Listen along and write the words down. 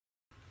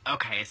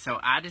Okay, so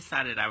I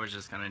decided I was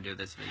just going to do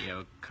this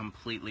video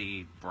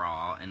completely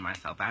raw in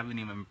myself. I haven't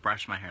even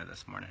brushed my hair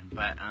this morning,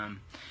 but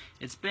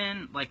it's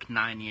been like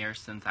 9 years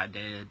since I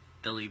did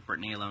the Leave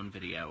Britney Alone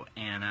video,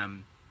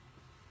 and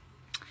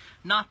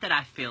not that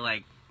I feel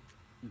like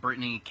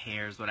Britney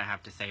cares what I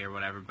have to say or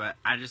whatever, but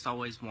I just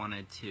always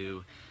wanted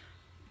to,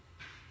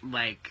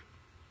 like,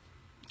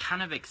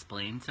 kind of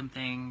explain some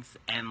things,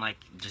 and like,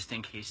 just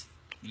in case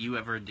you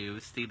ever do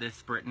see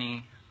this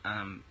Britney,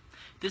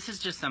 this is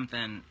just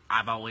something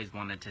I've always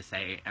wanted to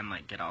say and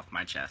like get off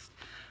my chest.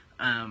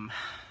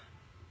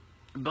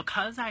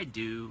 Because I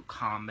do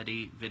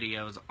comedy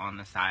videos on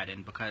the side,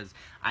 and because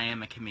I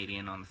am a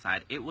comedian on the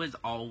side, it was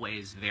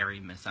always very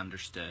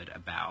misunderstood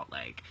about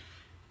like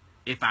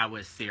if I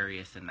was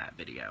serious in that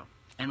video.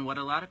 And what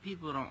a lot of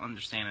people don't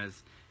understand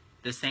is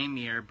the same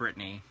year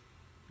Britney,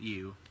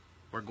 you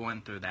were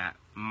going through that,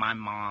 my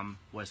mom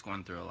was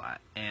going through a lot,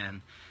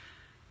 and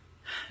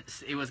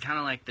it was kind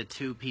of like the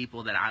two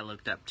people that I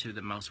looked up to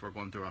the most were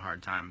going through a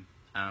hard time.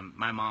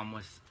 My mom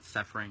was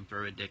suffering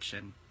through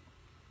addiction,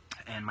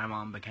 and my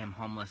mom became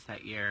homeless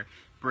that year.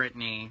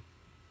 Britney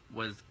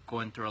was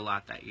going through a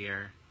lot that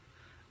year,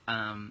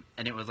 and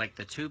it was like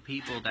the two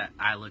people that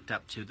I looked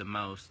up to the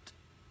most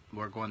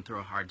were going through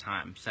a hard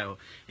time. So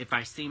if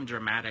I seem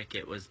dramatic,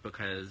 it was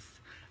because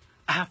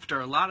after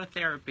a lot of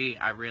therapy,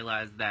 I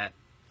realized that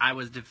I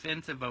was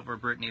defensive over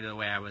Britney the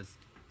way I was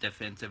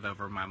defensive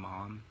over my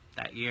mom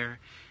that year.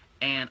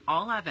 And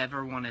all I've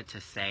ever wanted to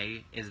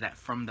say is that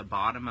from the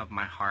bottom of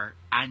my heart,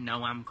 I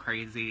know I'm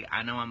crazy,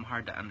 I know I'm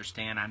hard to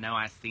understand, I know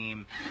I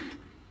seem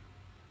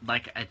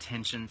like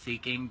attention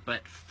seeking,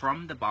 but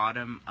from the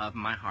bottom of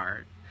my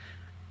heart,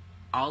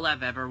 all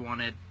I've ever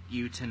wanted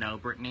you to know,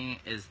 Britney,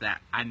 is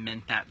that I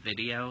meant that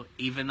video.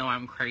 Even though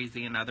I'm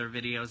crazy in other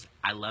videos,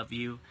 I love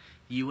you.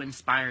 You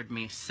inspired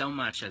me so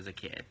much as a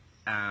kid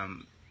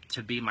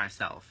to be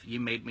myself. You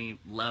made me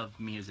love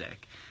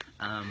music.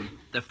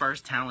 The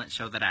first talent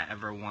show that I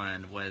ever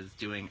won was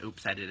doing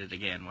Oops, I Did It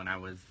Again when I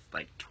was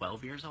like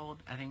 12 years old,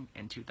 I think,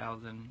 in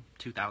 2000,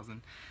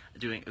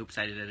 doing Oops,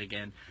 I Did It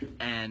Again.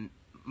 And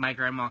my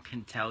grandma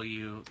can tell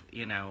you,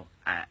 you know,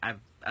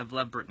 I've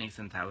loved Britney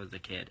since I was a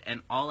kid.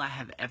 And all I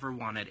have ever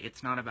wanted,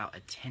 it's not about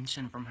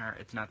attention from her,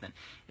 it's nothing,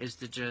 is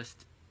to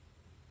just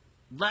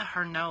let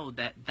her know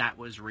that that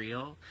was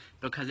real,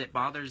 because it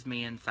bothers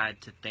me inside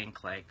to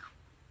think, like,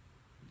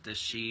 does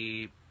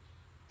she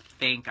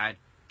think I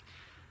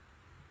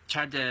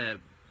tried to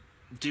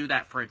do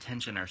that for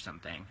attention or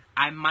something?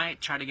 I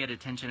might try to get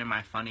attention in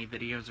my funny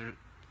videos or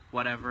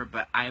whatever,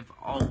 but I've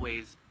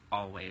always,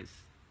 always,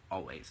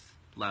 always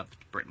loved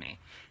Britney,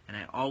 and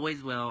I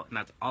always will, and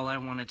that's all I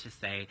wanted to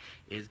say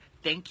is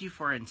thank you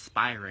for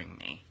inspiring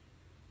me.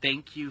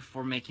 Thank you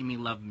for making me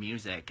love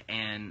music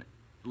and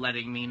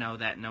letting me know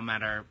that no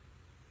matter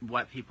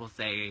what people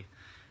say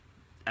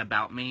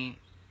about me,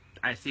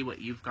 I see what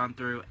you've gone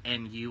through,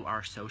 and you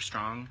are so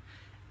strong,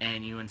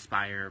 and you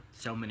inspire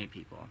so many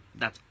people.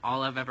 That's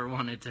all I've ever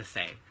wanted to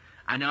say.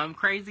 I know I'm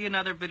crazy in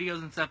other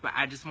videos and stuff, but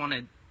I just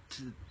wanted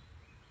to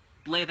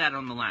lay that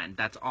on the line.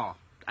 That's all.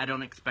 I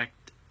don't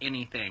expect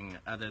anything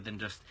other than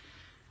just,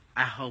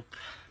 I hope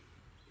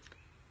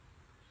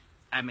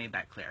I made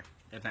that clear,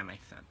 if that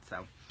makes sense.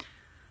 So,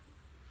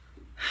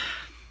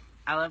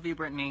 I love you,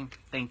 Britney.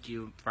 Thank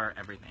you for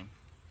everything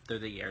through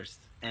the years,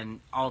 and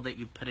all that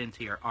you put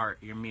into your art,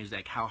 your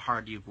music, how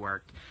hard you've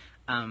worked,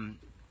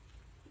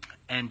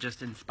 and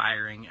just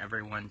inspiring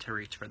everyone to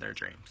reach for their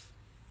dreams.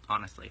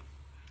 Honestly,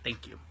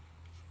 thank you.